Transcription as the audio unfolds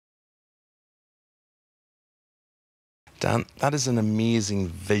Dan, that is an amazing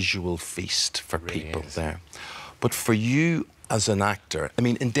visual feast for people is. there. But for you as an actor, I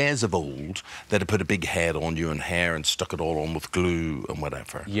mean, in days of old, they'd have put a big head on you and hair and stuck it all on with glue and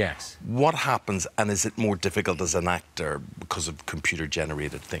whatever. Yes. What happens, and is it more difficult as an actor because of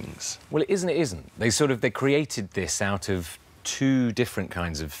computer-generated things? Well, it isn't, it isn't. They created this out of two different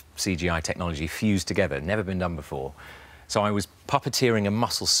kinds of CGI technology fused together, never been done before. So I was puppeteering a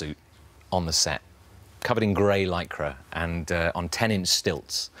muscle suit on the set, covered in grey lycra and on 10-inch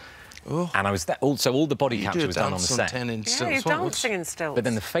stilts. Oh. And I was also all the body capture was done on the set. Yeah, you're dancing in stilts. But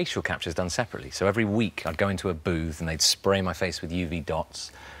then the facial capture is done separately. So every week I'd go into a booth and they'd spray my face with UV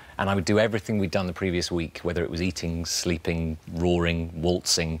dots, and I would do everything we'd done the previous week, whether it was eating, sleeping, roaring,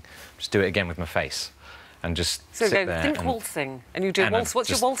 waltzing, just do it again with my face, and just so sit there. Think waltzing, and you do waltz. What's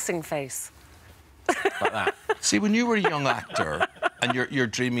your waltzing face? Like that. See, when you were a young actor and you're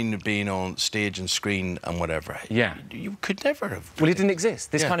dreaming of being on stage and screen and whatever, yeah, you could never have. Well, it didn't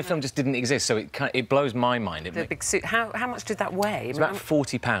exist. This kind of film just didn't exist, so it blows my mind. The big suit. How much did that weigh? It's about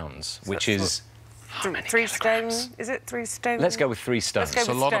 40 pounds, which is... 3 stone? Is it 3 stone? Let's go with 3 stones. Let's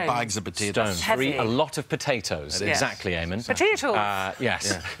go with a lot of bags of potatoes. Stones. A lot of potatoes. Yes. Exactly, Eamonn. Potatoes.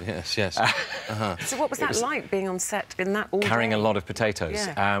 Yes. Yeah. Yes. So what was that like, being on set in that all carrying day? a lot of potatoes.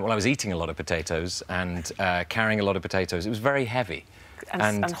 Yeah. Well, I was eating a lot of potatoes and carrying a lot of potatoes. It was very heavy.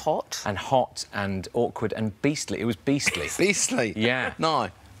 And hot. And hot and awkward and beastly. It was beastly. Beastly? Yeah. No.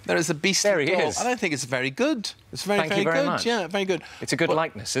 There is a beastly There he doll, is. and I think it's very good. It's very, Thank you very good. much. Yeah, very good. It's a good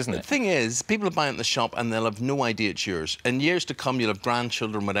likeness, isn't it? The thing is, people will buy it in the shop and they'll have no idea it's yours. In years to come, you'll have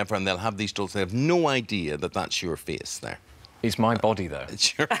grandchildren, whatever, and they'll have these dolls. They have no idea that that's your face there. It's my body, though.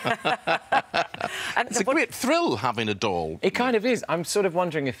 It's your... It's a great thrill having a doll. It kind of is. I'm sort of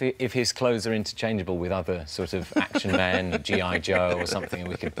wondering if his clothes are interchangeable with other sort of action men, G.I. Joe or something, and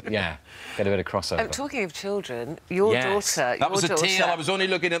we could, yeah, get a bit of crossover. Talking of children, your daughter... That was a tail. I was only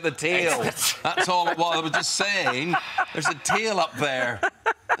looking at the tail. That's all it was. I was just saying, there's a tail up there.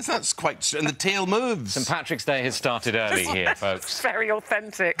 That's quite... And the tail moves. St Patrick's Day has started early here, folks. It's very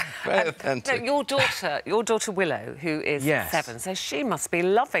authentic. Very authentic. No, your daughter Willow, who is 7, so she must be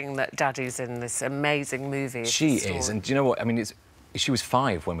loving that Daddy's in this amazing movie. She is, and do you know what? I mean, she was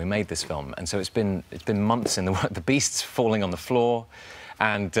 5 when we made this film, and so it's been months in the work. The beast's falling on the floor,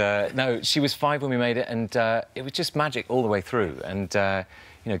 and no, she was 5 when we made it, and it was just magic all the way through. And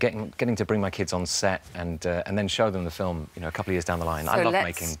you know, getting to bring my kids on set and then show them the film, you know, a couple of years down the line. So I love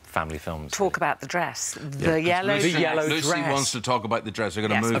making family films. Talk about the dress, the yellow dress. Lucy wants to talk about the dress. We're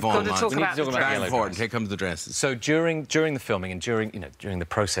going to move on. We need to talk about the dress. Very important. Here comes the dresses. So during the filming and during the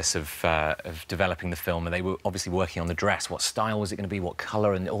process of developing the film, and they were obviously working on the dress. What style was it going to be? What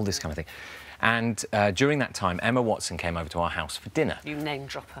colour? And all this kind of thing. And during that time, Emma Watson came over to our house for dinner. You name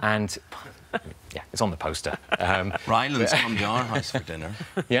dropper. And yeah, it's on the poster. Ryland's come to our house for dinner.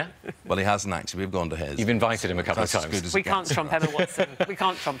 Yeah? Well, he hasn't actually. We've gone to his. You've invited him a couple of times. We can't trump Emma Watson. We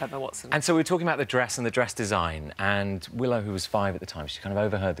can't trump Emma Watson. And so we were talking about the dress and the dress design, and Willow, who was 5 at the time, she kind of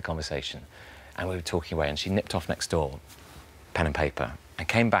overheard the conversation, and we were talking away, and she nipped off next door, pen and paper, and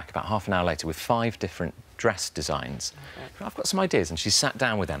came back about half an hour later with 5 different dress designs. Okay. I've got some ideas, and she sat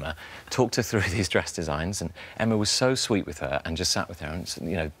down with Emma, talked her through these dress designs, and Emma was so sweet with her and just sat with her and,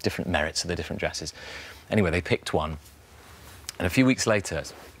 you know, different merits of the different dresses. Anyway, they picked one, and a few weeks later,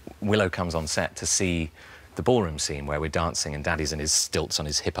 Willow comes on set to see the ballroom scene where we're dancing and Daddy's in his stilts on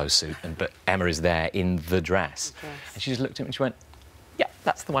his hippo suit, but Emma is there in the dress. And she just looked at me and she went, yeah,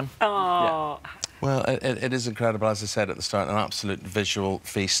 that's the one. Oh. Yeah. Well, it is incredible, as I said at the start, an absolute visual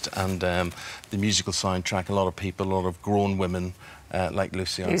feast, and the musical soundtrack, a lot of people, a lot of grown women, like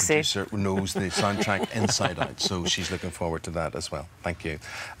Lucy, our producer, knows the soundtrack inside out, so she's looking forward to that as well. Thank you.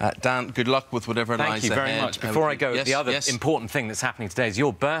 Dan, good luck with whatever lies ahead. Thank you very much. Before I go, the other important thing that's happening today is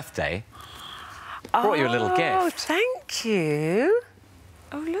your birthday. Brought you a little gift. Oh, thank you.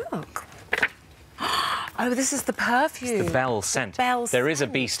 Oh, look. Oh, this is the perfume. It's the Belle scent. There is a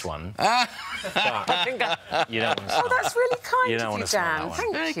beast one. You don't want to smell that's really kind of you, Dan.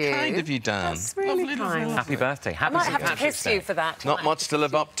 Thank you. Very kind of you, Dan. That's really kind. Happy birthday. Happy I might have to kiss you for that. Not much to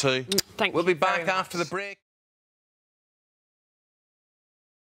live up to. Thank you. We'll be back after the break.